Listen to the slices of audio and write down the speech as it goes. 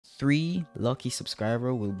3 lucky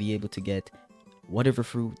subscriber will be able to get whatever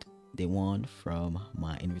fruit they want from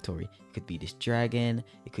my inventory. It could be this dragon,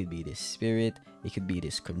 it could be this spirit, it could be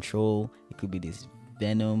this control, it could be this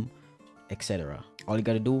venom, etc. All you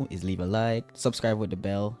gotta do is leave a like, subscribe with the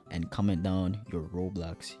bell, and comment down your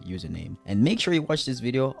Roblox username. And make sure you watch this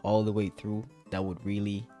video all the way through. That would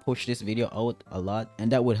really push this video out a lot,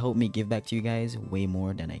 and that would help me give back to you guys way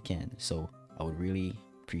more than I can. So I would really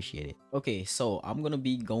appreciate it. Okay, so I'm gonna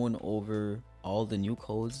be going over all the new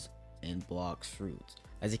codes in Blox fruits.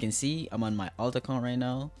 As you can see, I'm on my alt account right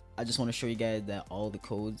now. I just want to show you guys that all the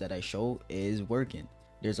codes that I show is working.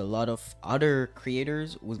 There's a lot of other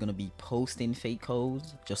creators who's gonna be posting fake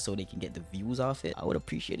codes just so they can get the views off it. I would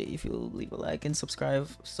appreciate it if you leave a like and subscribe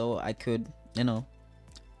so I could, you know,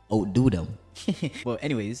 outdo them. But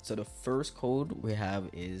anyways, so the first code we have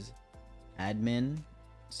is admin,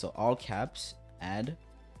 so all caps,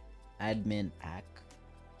 ADMINHACKED,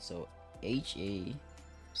 so HACKED.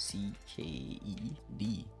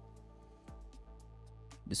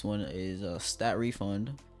 This one is a stat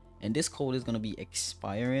refund, and this code is gonna be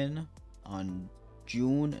expiring on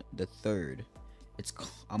June the 3rd.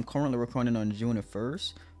 I'm currently recording on June the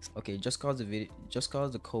 1st. Okay, just cause the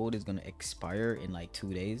code is gonna expire in like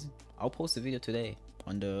 2 days, I'll post the video today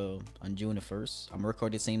on June the 1st. I'm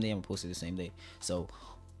recording the same day, I'm posting the same day. So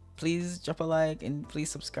please drop a like and please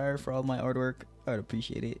subscribe for all my artwork. I'd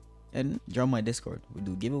appreciate it. And join my Discord. We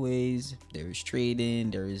do giveaways, there's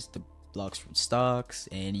trading, there is the Blox from stocks,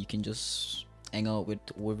 and you can just hang out with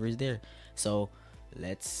whoever is there. So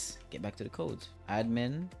let's get back to the codes.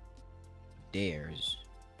 ADMINDARES,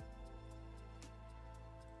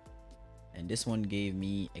 and this one gave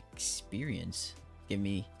me experience, give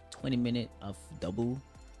me 20 minutes of double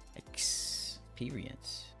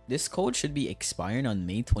experience. This code should be expiring on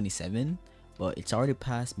May 27, but it's already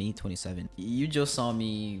past May 27. You just saw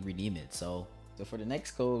me redeem it. So for the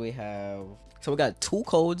next code we got 2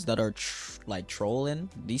 codes that are like trolling.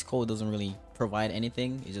 These code doesn't really provide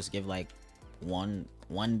anything. It just give like one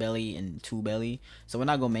belly and 2 belly. So we're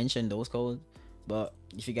not gonna mention those codes, but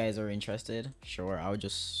if you guys are interested, sure, I'll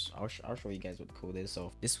show you guys what the code is.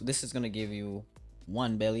 So this is gonna give you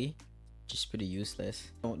 1 belly, which is pretty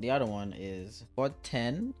useless. So the other one is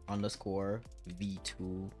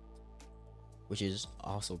 410_V2, which is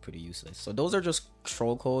also pretty useless. So those are just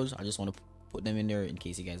troll codes. I just want to put them in there in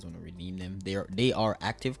case you guys want to redeem them. They are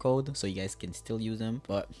active code, so you guys can still use them,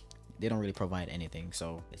 but they don't really provide anything.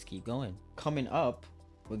 So let's keep going. Coming up,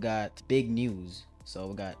 we got big news. So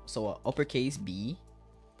we got uppercase B,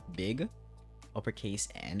 big, uppercase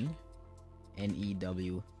N,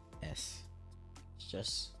 NEWS,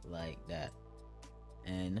 just like that.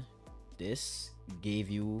 And this gave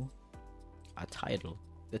you a title.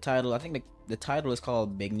 The title, I think the title is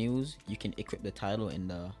called Big News. You can equip the title in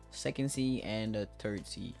the 2nd C and the 3rd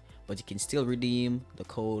C, but you can still redeem the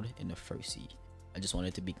code in the 1st C. I just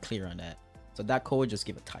wanted to be clear on that. So that code just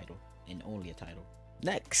give a title and only a title.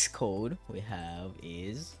 Next code we have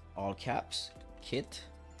is all caps kit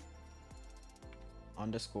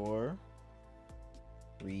 _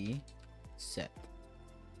 reset,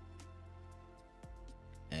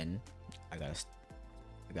 and I got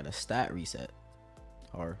a stat reset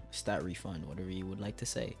or stat refund, whatever you would like to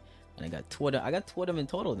say. And I got two of them in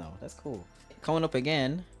total now. That's cool. Coming up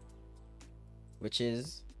again, which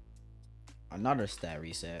is another stat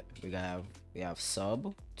reset. We have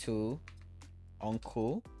sub to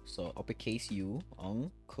uncle, so uppercase U,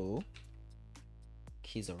 uncle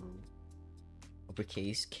Kizaru,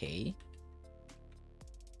 uppercase K,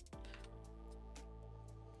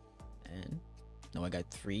 and now I got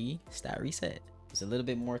 3 stat reset. There's a little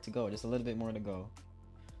bit more to go.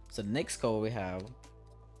 So the next code we have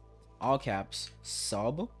all caps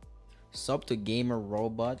sub to gamer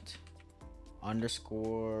robot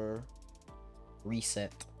 _reset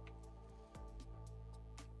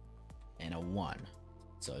and a 1.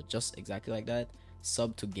 So just exactly like that,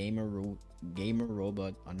 sub to gamer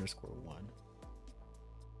robot _1.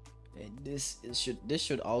 And this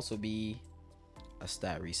should also be a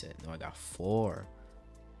stat reset. No, I got 4.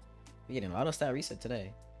 We're getting a lot of stat reset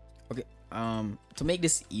today. Okay, to make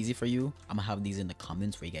this easy for you, I'm gonna have these in the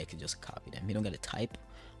comments where you guys can just copy them. You don't gotta type.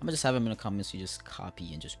 I'm gonna just have them in the comments. You just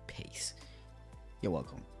copy and just paste. You're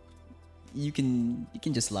welcome. You can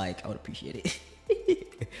just like. I would appreciate it.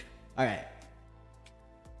 All right.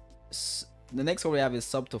 So the next one we have is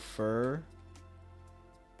sub to fur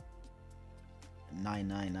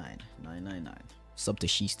 999 sub to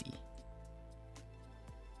Sheesty.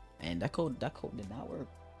 And that code did not work.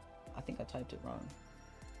 I think I typed it wrong.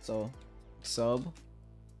 So sub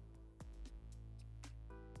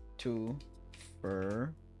to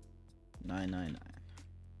fur 999.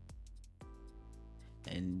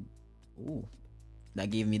 And ooh, that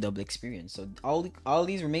gave me double experience. So all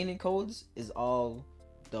these remaining codes is all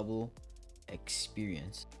double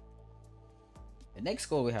experience. The next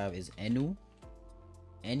code we have is NU.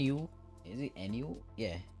 NU, is it NU?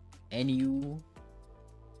 Yeah, NU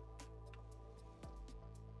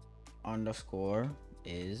underscore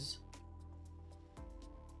is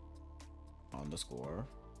underscore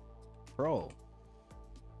pro.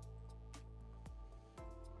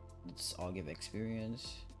 Let's all give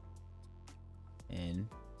experience. And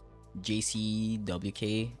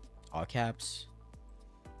JCWK, all caps.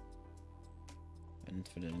 And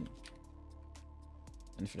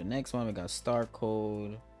for the next one, we got star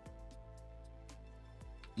code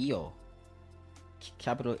EO,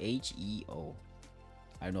 capital HEO.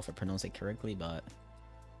 I don't know if I pronounced it correctly, but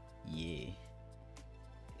yeah.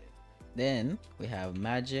 Then we have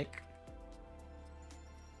magic.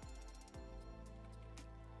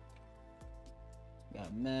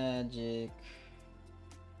 Got magic.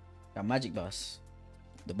 Got magic bus.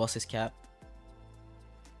 The bus is cap.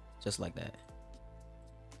 Just like that.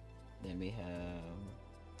 Then we have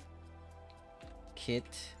kit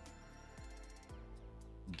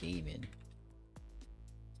gaming.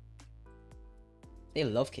 They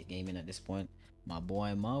love kit gaming at this point. My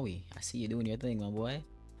boy Maui, I see you doing your thing, my boy.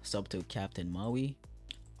 Sub to Captain Maui.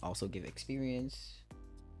 Also give experience.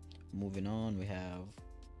 Moving on, we have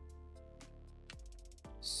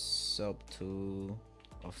sub to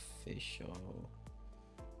official.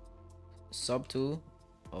 Sub to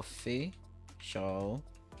official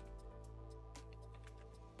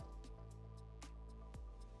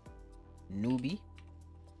newbie.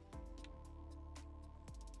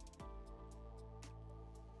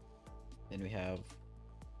 Then we have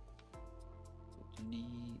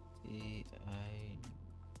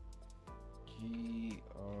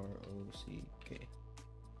DAIGROCK.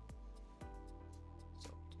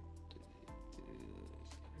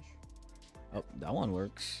 Oh, that one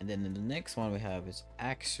works. And then the next one we have is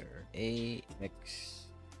Axer.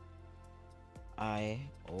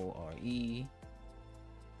 AXIORE.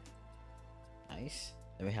 Nice.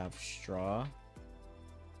 Then we have straw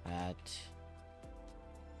at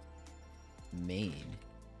main.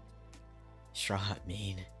 Straw at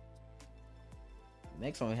main.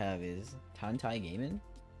 Next one we have is Tantai Gaming.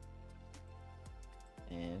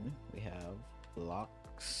 And we have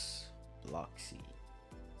Bloxy.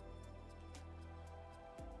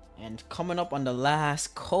 And coming up on the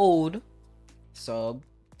last code, sub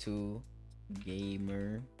to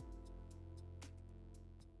gamer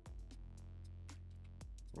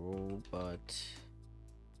robot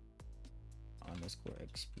underscore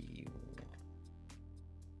XP.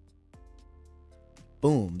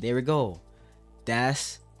 Boom, there we go.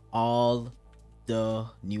 That's all the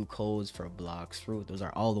new codes for Blox Fruit. Those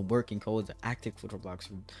are all the working codes, the active code for Blox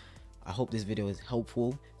Fruit. I hope this video is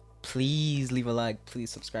helpful. Please leave a like,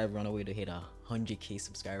 please subscribe. We're on our way to hit 100k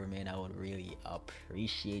subscriber, man. I would really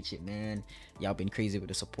appreciate it, man. Y'all been crazy with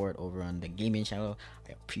the support over on the gaming channel.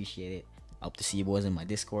 I appreciate it. I hope to see you boys in my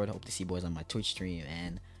Discord. I hope to see you boys on my Twitch stream,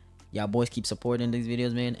 and y'all boys keep supporting these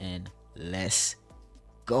videos, man. And let's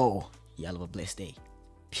go. Y'all have a blessed day.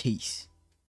 Peace.